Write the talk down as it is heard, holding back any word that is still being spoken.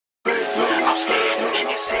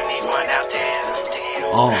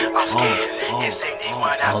all of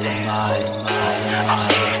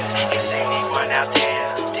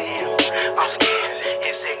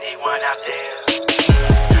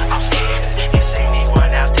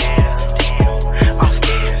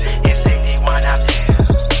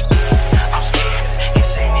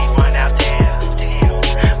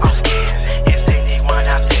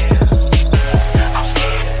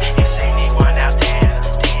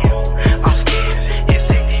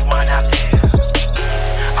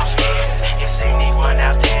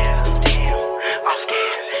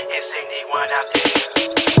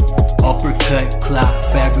uppercut, clock,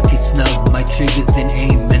 fabricate snub. My triggers then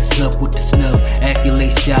aim and snub with the snub.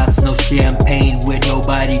 Accolade shots, no champagne with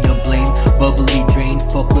nobody to blame. Bubbly drain,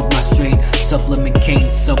 fuck with my strain. Supplement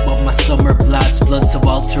cane, sub up my summer blast. Blunts of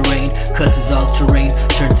all terrain, cuts is all terrain.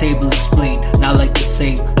 Turntable explain, not like the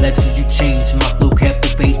same. Lectures you change, my flow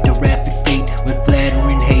captivate the rapid fate with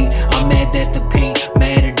flattering hate. I'm mad at the pain,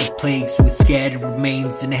 mad at the plagues with scattered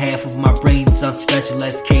remains in half of my brains on special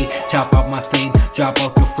SK. Chop out my fame, drop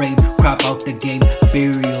out the frame, crop out the game.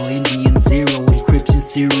 Burial, Indian zero, encryption,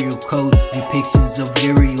 serial codes, depictions of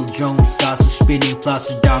aerial drones, saucer spinning,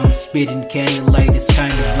 flosser diamond spitting, candlelight is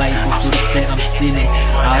kind of light before the set I'm sinning.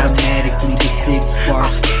 Automatically the six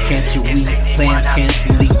sparks, cancer weed, plans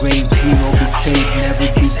canceling, grave hero betrayed, never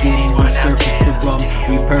beginning, resurface the rum,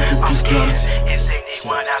 repurpose these drums.